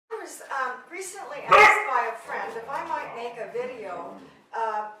was recently asked by a friend if I might make a video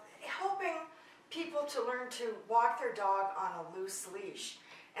helping people to learn to walk their dog on a loose leash.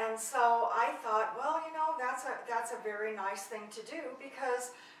 And so I thought, well, you know, that's a very nice thing to do,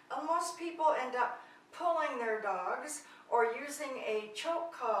 because most people end up pulling their dogs or using a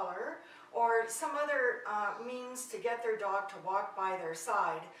choke collar or some other means to get their dog to walk by their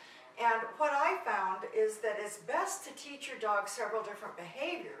side. And what I found is that it's best to teach your dog several different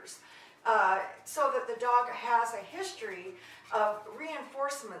behaviors so that the dog has a history of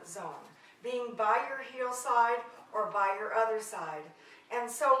reinforcement zone, being by your heel side or by your other side. And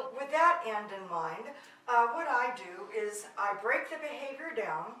so with that end in mind, what I do is I break the behavior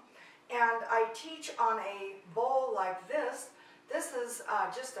down and I teach on a bowl like this. This is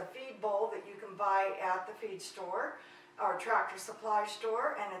just a feed bowl that you can buy at the feed store or Tractor Supply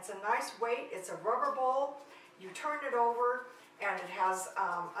store, and it's a nice weight. It's a rubber bowl. You turn it over and it has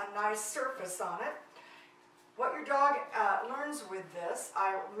a nice surface on it. What your dog learns with this,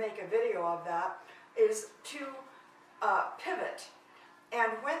 I'll make a video of that, is to pivot.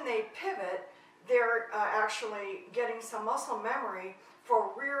 And when they pivot, they're actually getting some muscle memory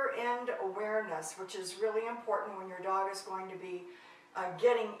for rear end awareness, which is really important when your dog is going to be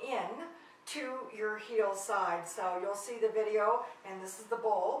getting in to your heel side. So you'll see the video, and this is the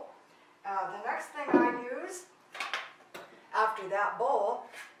bowl. The next thing I use after that bowl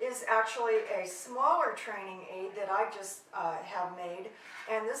is actually a smaller training aid that I just have made,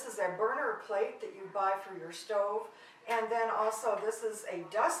 and this is a burner plate that you buy for your stove. And then also this is a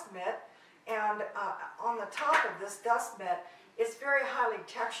dust mitt, and on the top of this dust mitt, it's very highly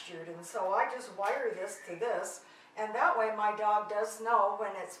textured, and so I just wire this to this, and that way my dog does know when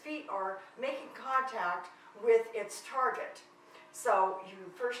its feet are making contact with its target. So you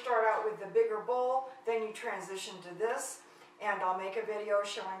first start out with the bigger bowl, then you transition to this, and I'll make a video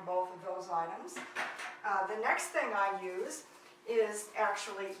showing both of those items. The next thing I use is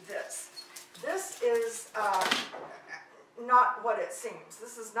actually this. This is not what it seems.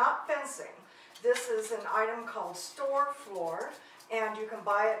 This is not fencing. This is an item called Store Floor, and you can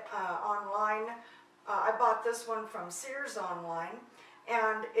buy it online. I bought this one from Sears online,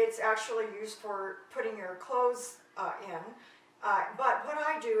 and it's actually used for putting your clothes in. But what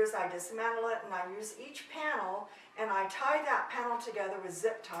I do is I dismantle it, and I use each panel, and I tie that panel together with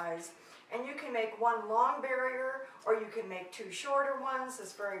zip ties. And you can make one long barrier, or you can make two shorter ones.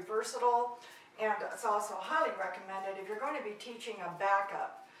 It's very versatile, and it's also highly recommended if you're going to be teaching a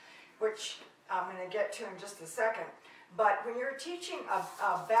backup, which I'm going to get to in just a second. But when you're teaching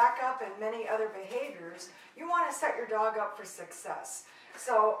a backup and many other behaviors, you want to set your dog up for success.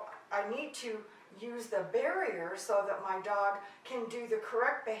 So I need to use the barrier so that my dog can do the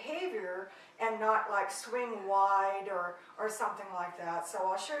correct behavior and not like swing wide or something like that. So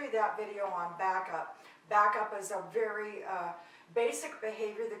I'll show you that video on backup. Backup is a very basic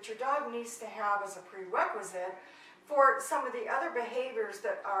behavior that your dog needs to have as a prerequisite for some of the other behaviors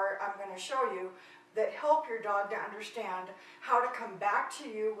that I'm going to show you that help your dog to understand how to come back to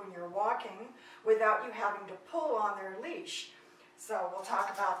you when you're walking without you having to pull on their leash. So we'll talk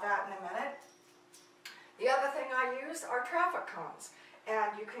about that in a minute. The other thing I use are traffic cones,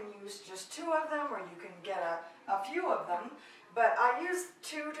 and you can use just two of them, or you can get a few of them, but I use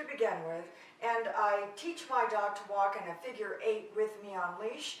two to begin with, and I teach my dog to walk in a figure 8 with me on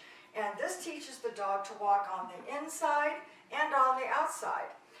leash, and this teaches the dog to walk on the inside and on the outside.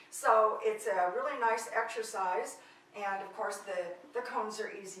 So it's a really nice exercise, and of course the cones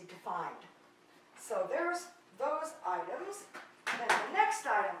are easy to find. So there's those items. And the next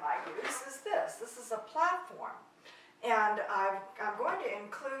item I use is this. This is a platform, and I'm going to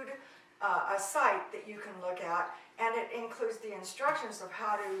include a site that you can look at, and it includes the instructions of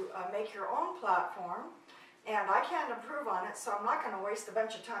how to make your own platform. And I can't improve on it, so I'm not going to waste a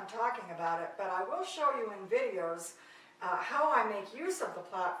bunch of time talking about it, but I will show you in videos how I make use of the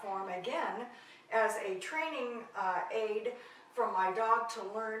platform, again, as a training aid for my dog to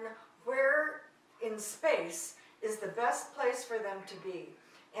learn where in space is the best place for them to be.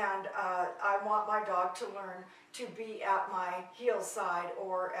 And I want my dog to learn to be at my heel side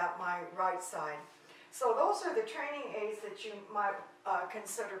or at my right side. So those are the training aids that you might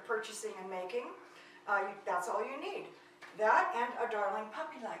consider purchasing and making. That's all you need. That and a darling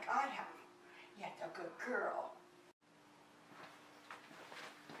puppy like I have. Yet a good girl.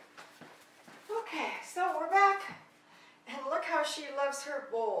 Okay, so we're back. And look how she loves her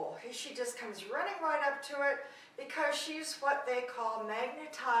bowl. She just comes running right up to it because she's what they call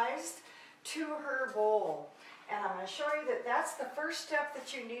magnetized to her bowl. And I'm going to show you that that's the first step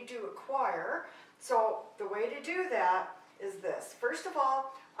that you need to acquire. So the way to do that is this. First of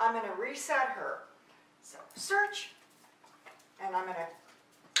all, I'm going to reset her. So search, and I'm going to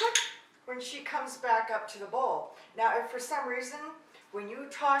click when she comes back up to the bowl. Now, if for some reason, when you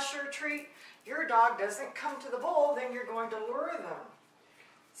toss your treat, your dog doesn't come to the bowl, then you're going to lure them.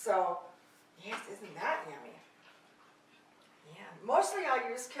 So, yes, isn't that yummy? Yeah, mostly I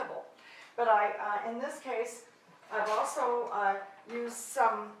use kibble, but in this case, I've also used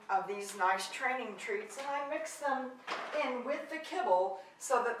some of these nice training treats, and I mix them in with the kibble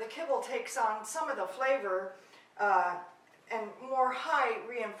so that the kibble takes on some of the flavor and more high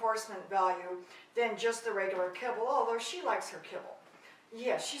reinforcement value than just the regular kibble, although she likes her kibble.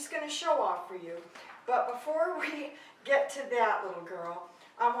 Yes, she's going to show off for you. But before we get to that, little girl,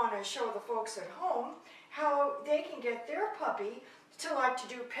 I want to show the folks at home how they can get their puppy to like to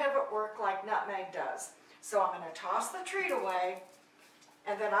do pivot work like Nutmeg does. So I'm going to toss the treat away,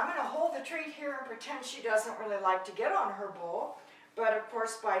 and then I'm going to hold the treat here and pretend she doesn't really like to get on her bowl. But of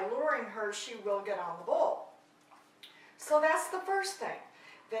course, by luring her, she will get on the bowl. So that's the first thing.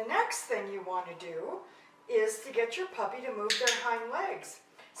 The next thing you want to do is to get your puppy to move their hind legs.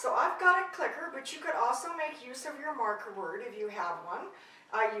 So I've got a clicker, but you could also make use of your marker word if you have one.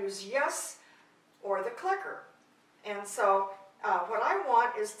 I use yes or the clicker. And so what I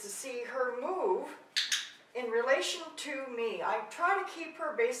want is to see her move in relation to me. I try to keep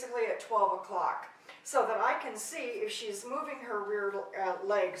her basically at 12 o'clock so that I can see if she's moving her rear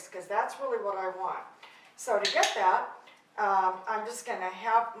legs, because that's really what I want. So to get that, I'm just going to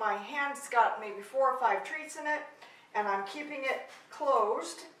have my hand's got maybe 4 or 5 treats in it, and I'm keeping it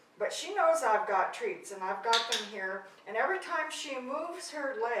closed, but she knows I've got treats, and I've got them here, and every time she moves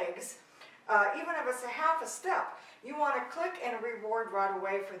her legs, even if it's a half a step, you want to click and reward right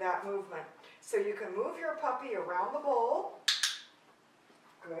away for that movement. So you can move your puppy around the bowl.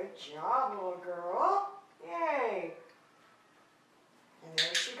 Good job, little girl. Yay. And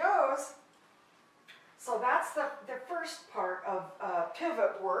there she goes. So that's the first part of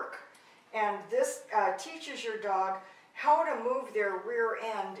pivot work, and this teaches your dog how to move their rear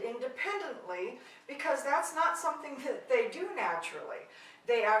end independently, because that's not something that they do naturally.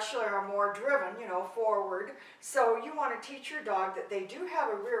 They actually are more driven, you know, forward. So you want to teach your dog that they do have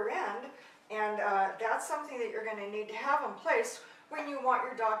a rear end, and that's something that you're going to need to have in place when you want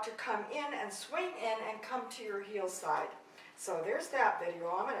your dog to come in and swing in and come to your heel side. So there's that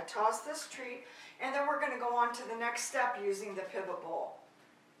video. I'm going to toss this treat, and then we're going to go on to the next step using the pivot bowl.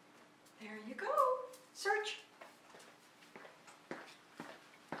 There you go. Search.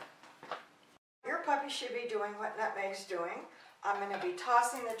 Your puppy should be doing what Nutmeg's doing. I'm going to be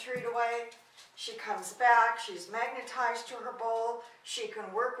tossing the treat away. She comes back. She's magnetized to her bowl. She can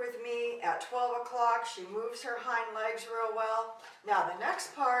work with me at 12 o'clock. She moves her hind legs real well. Now the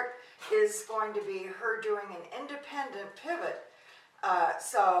next part is going to be her doing an independent pivot.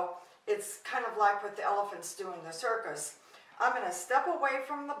 So it's kind of like what the elephants do in the circus. I'm going to step away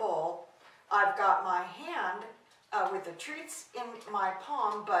from the bowl. I've got my hand with the treats in my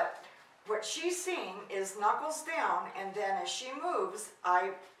palm, but what she's seeing is knuckles down, and then as she moves, I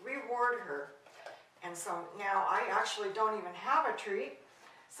reward her. And so now I actually don't even have a treat.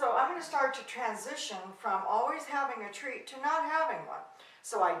 So I'm going to start to transition from always having a treat to not having one.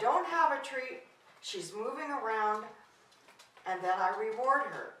 So I don't have a treat, she's moving around, and then I reward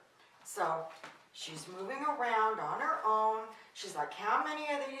her. So she's moving around on her own. She's like, how many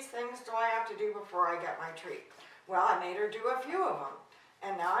of these things do I have to do before I get my treat? Well, I made her do a few of them.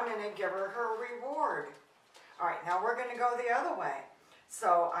 And now I'm going to give her her reward. All right, now we're going to go the other way.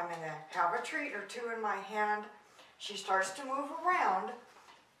 So I'm going to have a treat or two in my hand. She starts to move around,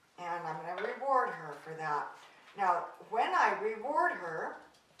 and I'm going to reward her for that. Now, when I reward her,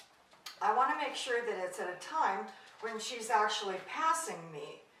 I want to make sure that it's at a time when she's actually passing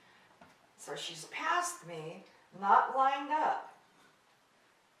me. So she's past me, not lined up.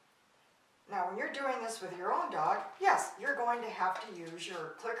 Now, when you're doing this with your own dog, yes, you're going to have to use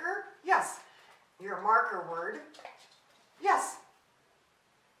your clicker, yes, your marker word, yes.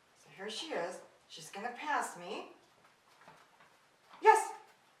 So here she is. She's going to pass me. Yes,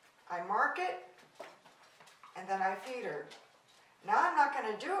 I mark it, and then I feed her. Now I'm not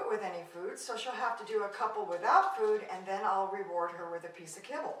going to do it with any food, so she'll have to do a couple without food, and then I'll reward her with a piece of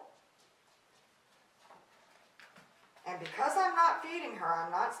kibble. And because I'm not feeding her, I'm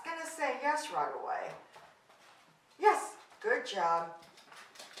not going to say yes right away. Yes, good job.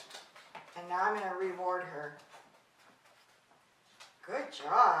 And now I'm going to reward her. Good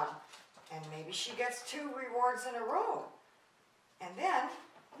job. And maybe she gets 2 rewards in a row. And then,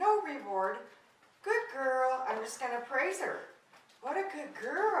 no reward. Good girl. I'm just going to praise her. What a good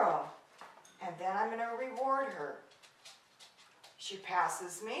girl. And then I'm going to reward her. She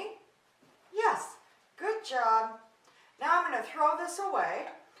passes me. Yes, good job. Now I'm going to throw this away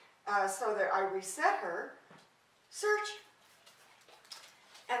so that I reset her. Search.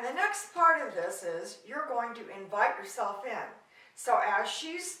 And the next part of this is you're going to invite yourself in. So as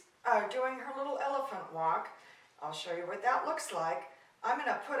she's doing her little elephant walk, I'll show you what that looks like. I'm going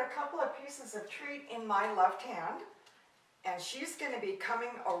to put a couple of pieces of treat in my left hand, and she's going to be coming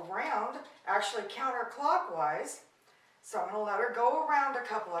around, actually counterclockwise. So I'm going to let her go around a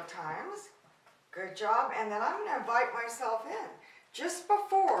couple of times. Good job. And then I'm going to invite myself in just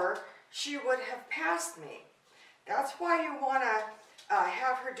before she would have passed me. That's why you want to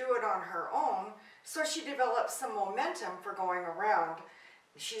have her do it on her own, so she develops some momentum for going around.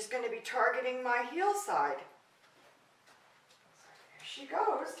 She's going to be targeting my heel side. There she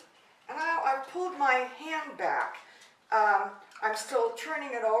goes. And now I've pulled my hand back. I'm still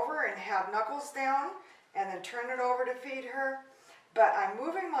turning it over and have knuckles down and then turn it over to feed her. But I'm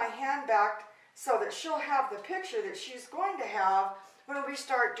moving my hand back so that she'll have the picture that she's going to have when we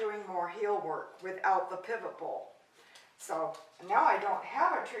start doing more heel work without the pivot bowl. So now I don't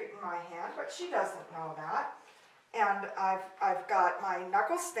have a treat in my hand, but she doesn't know that. And I've got my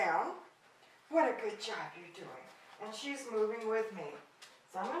knuckles down. What a good job you're doing. And she's moving with me.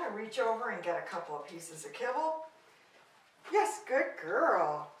 So I'm going to reach over and get a couple of pieces of kibble. Yes, good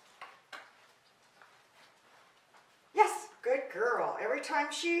girl. Yes, good girl. Every time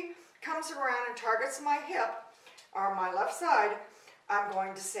she comes around and targets my hip or my left side, I'm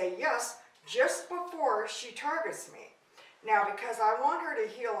going to say yes just before she targets me. Now, because I want her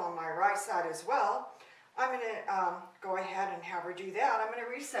to heel on my right side as well, I'm going to go ahead and have her do that. I'm going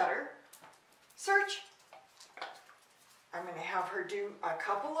to reset her. Search. I'm going to have her do a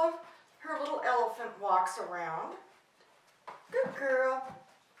couple of her little elephant walks around. Good girl.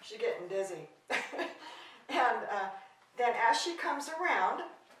 She's getting dizzy. And then as she comes around,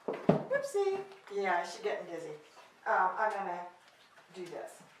 whoopsie, yeah, she's getting dizzy. I'm going to do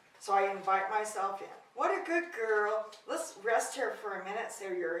this. So I invite myself in. What a good girl. Let's rest here for a minute so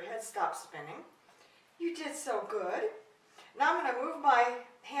your head stops spinning. You did so good. Now I'm going to move my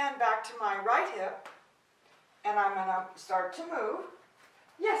hand back to my right hip, and I'm going to start to move.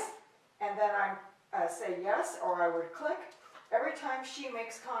 Yes. And then I say yes, or I would click every time she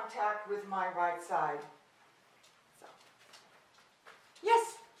makes contact with my right side. So.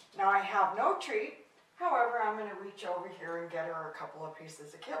 Yes. Now I have no treat. However, I'm going to reach over here and get her a couple of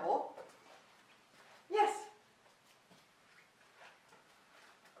pieces of kibble. Yes.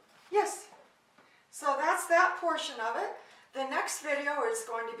 Yes. So that's that portion of it. The next video is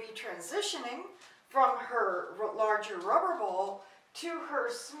going to be transitioning from her larger rubber bowl to her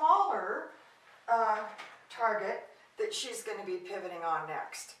smaller target that she's going to be pivoting on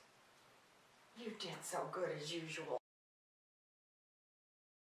next. You did so good as usual.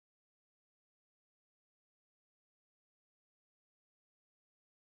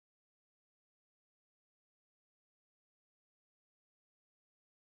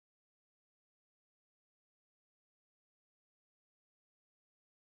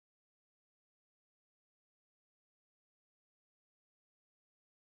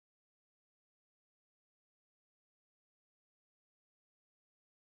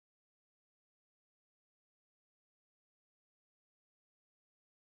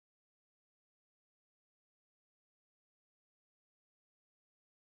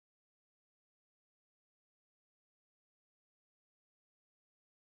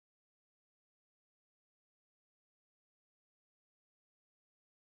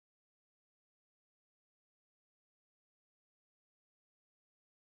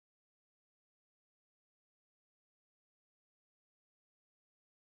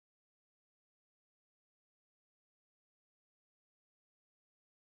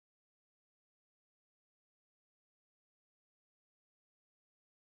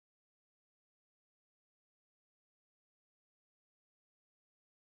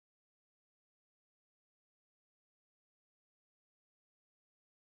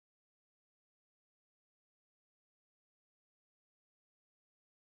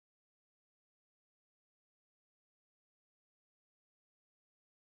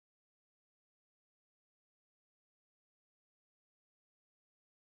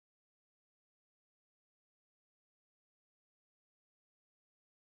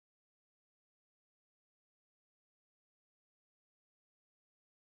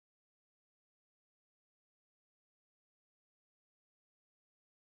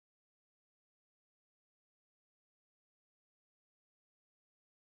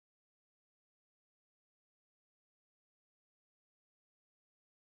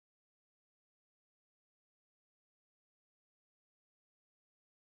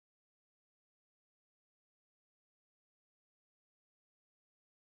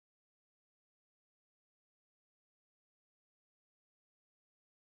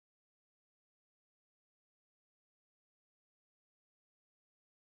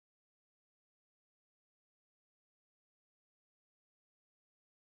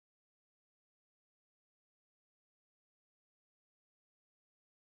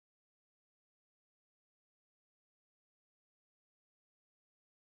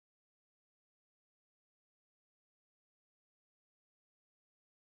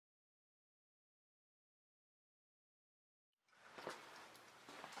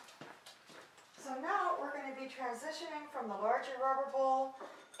 be transitioning from the larger rubber bowl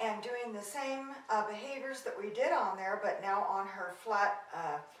and doing the same behaviors that we did on there, but now on her flat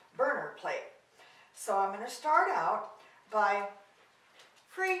burner plate. So I'm going to start out by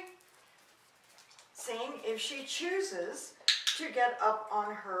seeing if she chooses to get up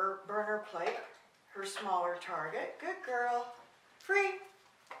on her burner plate, her smaller target. Good girl. Free.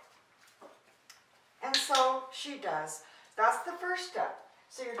 And so she does. That's the first step.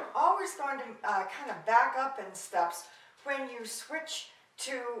 So you're always going to kind of back up in steps when you switch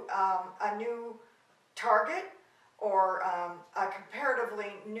to a new target or a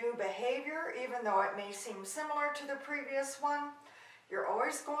comparatively new behavior, even though it may seem similar to the previous one. You're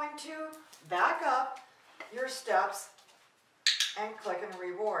always going to back up your steps and click and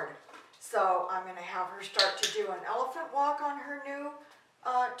reward. So I'm going to have her start to do an elephant walk on her new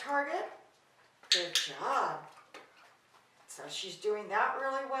target. Good job. So she's doing that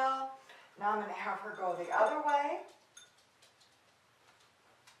really well. Now I'm going to have her go the other way.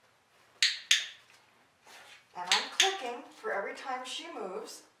 And I'm clicking for every time she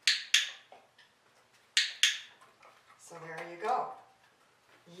moves. So there you go.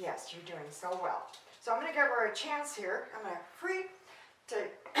 Yes, you're doing so well. So I'm going to give her a chance here. I'm going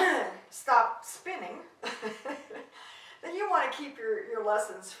to stop spinning. Then you want to keep your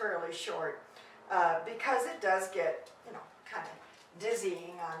lessons fairly short because it does get, kind of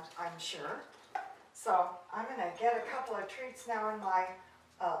dizzying, I'm sure. So I'm going to get a couple of treats now in my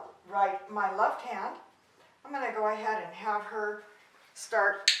my left hand. I'm going to go ahead and have her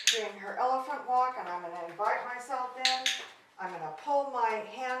start doing her elephant walk, and I'm going to invite myself in. I'm going to pull my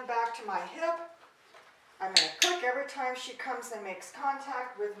hand back to my hip. I'm going to click every time she comes and makes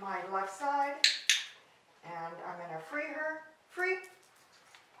contact with my left side. And I'm going to free her. Free.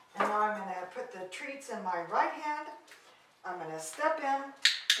 And now I'm going to put the treats in my right hand. I'm going to step in.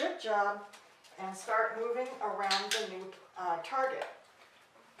 Good job. And start moving around the new target.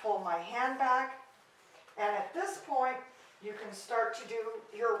 Pull my hand back. And at this point, you can start to do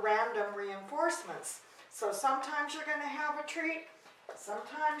your random reinforcements. So sometimes you're going to have a treat.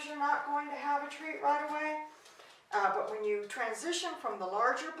 Sometimes you're not going to have a treat right away. But when you transition from the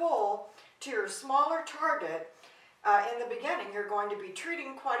larger bowl to your smaller target, in the beginning you're going to be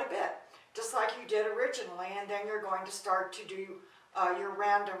treating quite a bit, just like you did originally, and then you're going to start to do your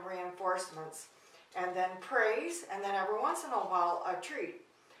random reinforcements. And then praise, and then every once in a while a treat.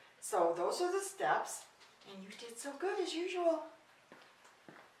 So those are the steps, and you did so good as usual.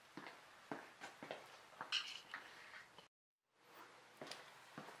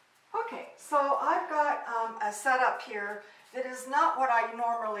 Okay, so I've got a setup here that is not what I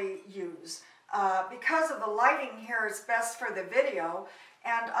normally use. Because of the lighting here, it's best for the video.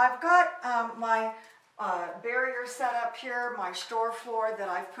 And I've got my barrier set up here, my store floor that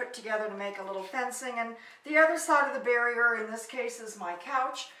I've put together to make a little fencing. And the other side of the barrier, in this case, is my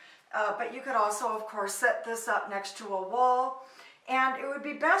couch. But you could also, of course, set this up next to a wall. And it would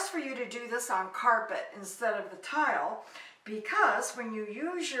be best for you to do this on carpet instead of the tile, because when you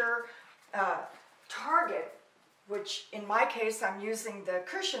use your target, which in my case I'm using the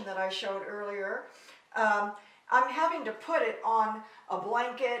cushion that I showed earlier, I'm having to put it on a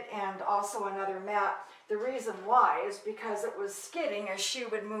blanket and also another mat. The reason why is because it was skidding as she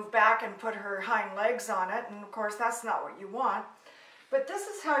would move back and put her hind legs on it, and of course that's not what you want. But this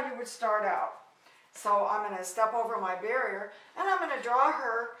is how you would start out. So I'm going to step over my barrier and I'm going to draw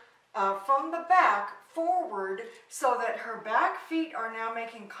her from the back forward so that her back feet are now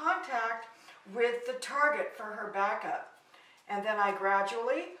making contact with the target for her backup. And then I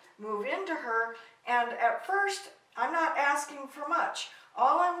gradually move into her, and at first I'm not asking for much.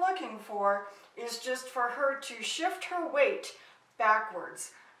 All I'm looking for is just for her to shift her weight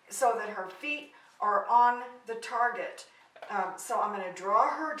backwards so that her feet are on the target. So I'm going to draw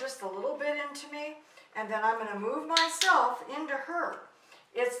her just a little bit into me, and then I'm going to move myself into her.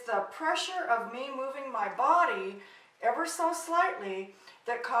 It's the pressure of me moving my body ever so slightly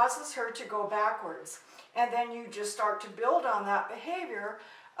that causes her to go backwards. And then you just start to build on that behavior,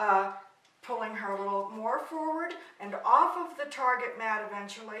 pulling her a little more forward and off of the target mat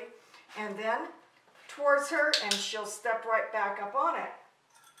eventually, and then towards her, and she'll step right back up on it.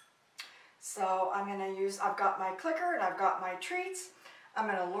 So I'm going to use, I've got my clicker and I've got my treats. I'm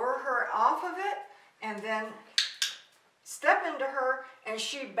going to lure her off of it and then step into her, and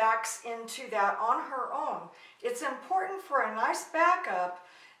she backs into that on her own. It's important for a nice backup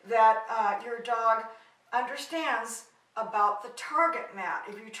that your dog understands about the target mat.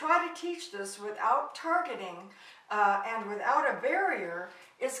 If you try to teach this without targeting and without a barrier,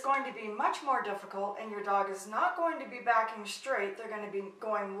 it's going to be much more difficult, and your dog is not going to be backing straight. They're going to be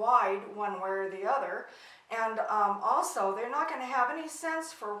going wide one way or the other. And also, they're not going to have any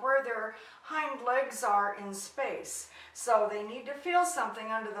sense for where their hind legs are in space. So they need to feel something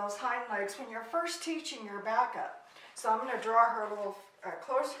under those hind legs when you're first teaching your backup. So I'm going to draw her a little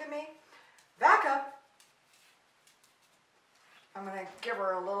closer to me. Back up. I'm going to give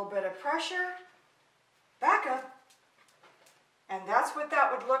her a little bit of pressure. Back up. And that's what that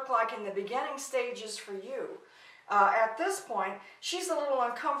would look like in the beginning stages for you. At this point, she's a little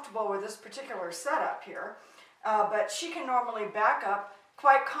uncomfortable with this particular setup here, but she can normally back up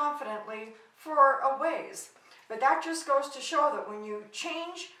quite confidently for a ways. But that just goes to show that when you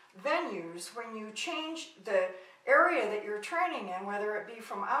change venues, when you change the area that you're training in, whether it be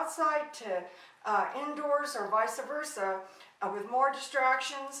from outside to indoors or vice versa, with more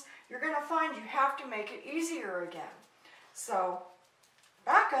distractions, you're going to find you have to make it easier again. So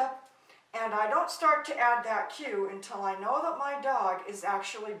back up. And I don't start to add that cue until I know that my dog is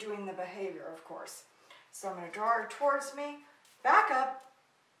actually doing the behavior, of course. So I'm going to draw her towards me, back up,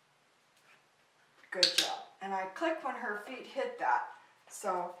 good job. And I click when her feet hit that.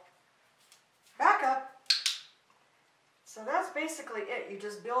 So back up. So that's basically it. You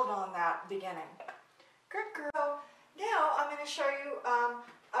just build on that beginning. Good girl. Now I'm going to show you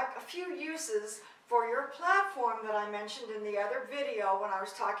a few uses for your platform that I mentioned in the other video when I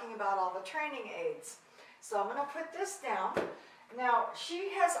was talking about all the training aids. So I'm going to put this down. Now, she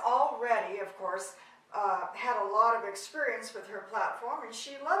has already, of course, had a lot of experience with her platform, and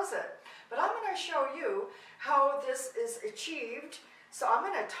she loves it. But I'm going to show you how this is achieved. So I'm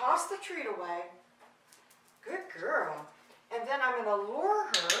going to toss the treat away. Good girl. And then I'm going to lure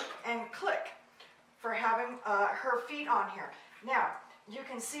her and click for having her feet on here. Now, you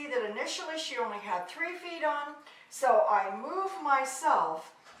can see that initially she only had 3 feet on, so I move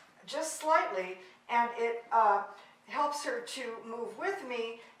myself just slightly, and it helps her to move with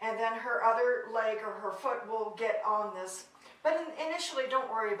me, and then her other leg or her foot will get on this. But initially,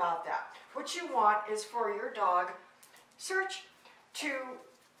 don't worry about that. What you want is for your dog, search to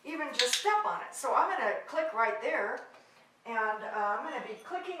even just step on it. So I'm going to click right there, and I'm going to be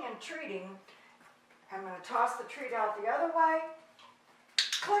clicking and treating. I'm going to toss the treat out the other way.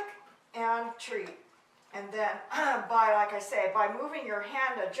 Click and treat. And then like I say, by moving your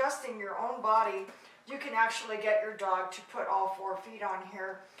hand, adjusting your own body, you can actually get your dog to put all 4 feet on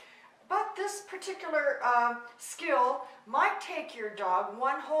here. But this particular skill might take your dog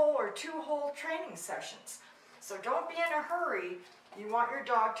 1 whole or 2 whole training sessions. So don't be in a hurry. You want your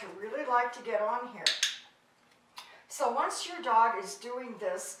dog to really like to get on here. So once your dog is doing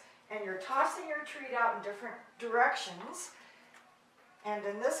this and you're tossing your treat out in different directions, and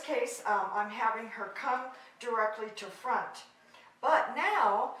in this case, I'm having her come directly to front. But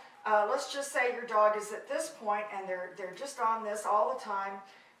now, let's just say your dog is at this point and they're just on this all the time.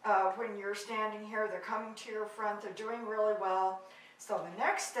 When you're standing here, they're coming to your front, they're doing really well. So the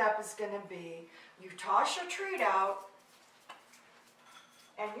next step is going to be, you toss your treat out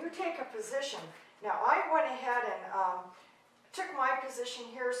and you take a position. Now I went ahead and took my position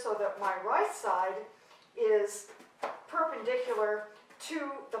here so that my right side is perpendicular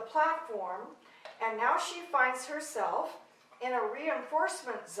to the platform, and now she finds herself in a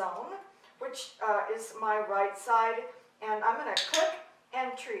reinforcement zone, which is my right side, and I'm going to click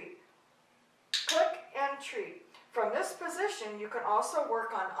and treat. Click and treat. From this position, you can also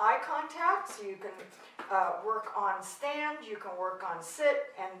work on eye contact, so you can work on stand, you can work on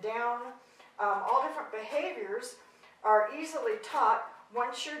sit and down. All different behaviors are easily taught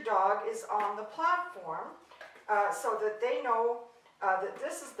once your dog is on the platform, so that they know that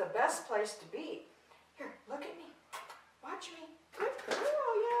this is the best place to be. Here, look at me. Watch me. Good girl,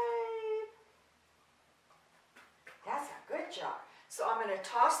 yay! That's a good job. So I'm going to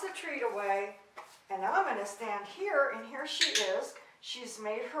toss the treat away, and now I'm going to stand here, and here she is. She's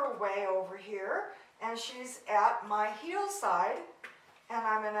made her way over here, and she's at my heel side, and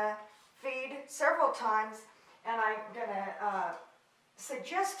I'm going to feed several times, and I'm going to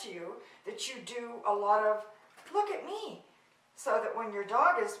suggest to you that you do a lot of look at me, so that when your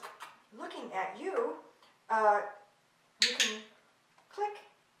dog is looking at you, you can click.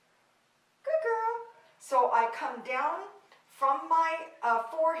 Good girl. So I come down from my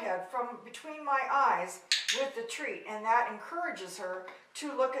forehead, from between my eyes with the treat, and that encourages her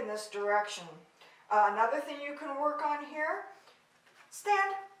to look in this direction. Another thing you can work on here,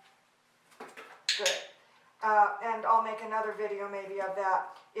 stand. Good. And I'll make another video maybe of that,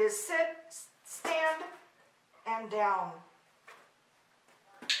 is sit, stand, and down.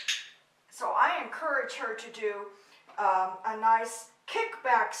 So I encourage her to do a nice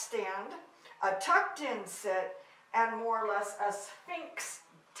kickback stand, a tucked in sit, and more or less a sphinx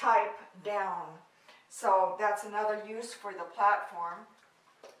type down. So that's another use for the platform.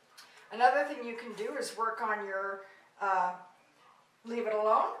 Another thing you can do is work on your leave it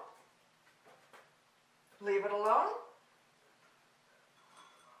alone, leave it alone.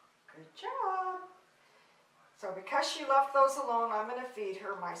 Good job. So because she left those alone, I'm going to feed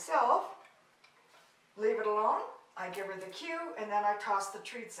her myself. Leave it alone. I give her the cue, and then I toss the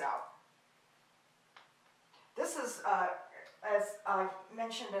treats out. This is, as I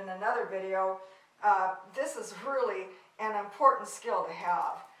mentioned in another video, this is really an important skill to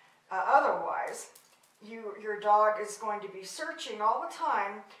have. Otherwise, your dog is going to be searching all the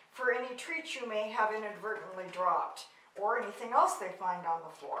time for any treats you may have inadvertently dropped or anything else they find on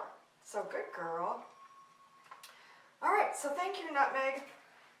the floor. So good girl. All right, so thank you, Nutmeg.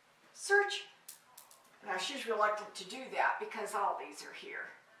 Search. Now she's reluctant to do that because all these are here.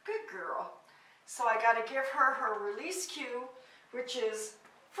 Good girl. So I got to give her her release cue, which is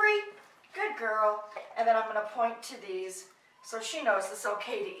free. Good girl. And then I'm going to point to these so she knows it's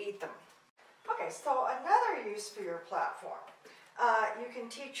okay to eat them. Okay, so another use for your platform. You can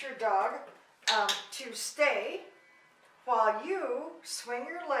teach your dog to stay while you swing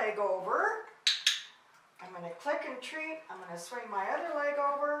your leg over. I'm going to click and treat. I'm going to swing my other leg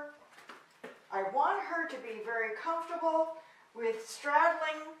over. I want her to be very comfortable with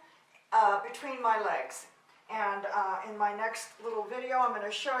straddling between my legs. And in my next little video, I'm going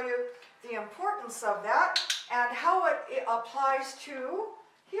to show you the importance of that and how it applies to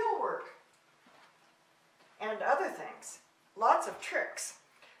heel work and other things. Lots of tricks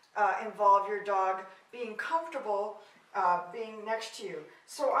involve your dog being comfortable being next to you.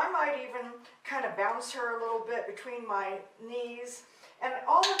 So I might even kind of bounce her a little bit between my knees. And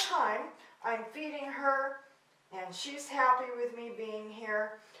all the time, I'm feeding her, and she's happy with me being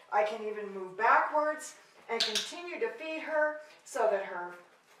here. I can even move backwards and continue to feed her so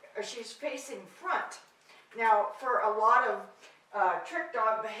that she's facing front. Now, for a lot of trick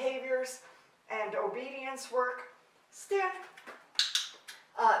dog behaviors and obedience work, stand.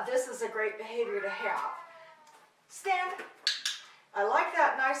 This is a great behavior to have. Stand. I like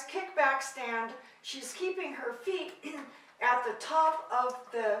that nice kickback stand. She's keeping her feet at the top of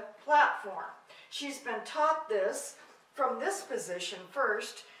the platform. She's been taught this from this position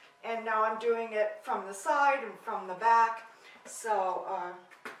first, and now I'm doing it from the side and from the back. So,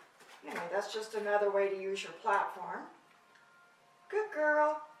 you know, that's just another way to use your platform. Good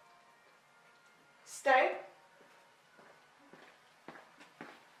girl. Stay.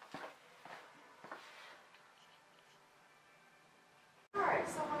 Alright,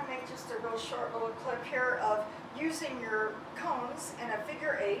 so I'm going to make just a real short little clip here of using your cones in a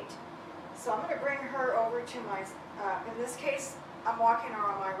figure 8. So I'm going to bring her over to my, in this case, I'm walking her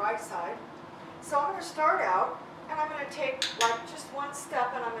on my right side. So I'm going to start out, and I'm going to take like just one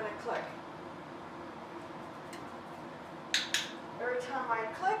step, and I'm going to click. Every time I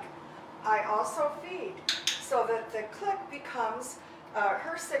click, I also feed, so that the click becomes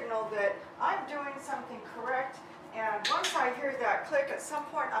her signal that I'm doing something correct. And once I hear that click, at some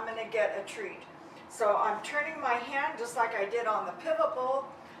point I'm going to get a treat. So I'm turning my hand just like I did on the pivot bowl,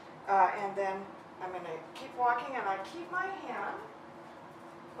 and then I'm going to keep walking, and I keep my hand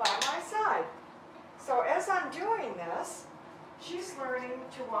by my side. So as I'm doing this, she's learning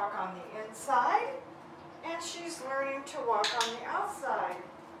to walk on the inside, and she's learning to walk on the outside.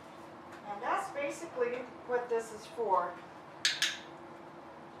 And that's basically what this is for.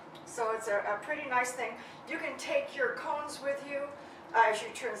 So it's a pretty nice thing. You can take your cones with you as you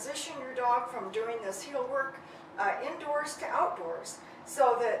transition your dog from doing this heel work indoors to outdoors,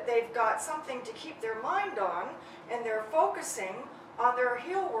 so that they've got something to keep their mind on, and they're focusing on their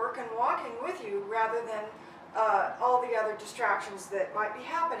heel work and walking with you rather than all the other distractions that might be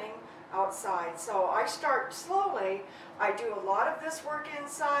happening outside. So I start slowly. I do a lot of this work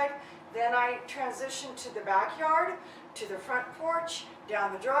inside, then I transition to the backyard, to the front porch,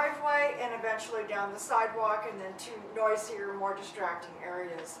 down the driveway, and eventually down the sidewalk, and then to noisier, more distracting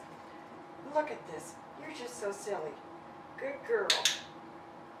areas. Look at this. You're just so silly. Good girl.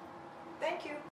 Thank you.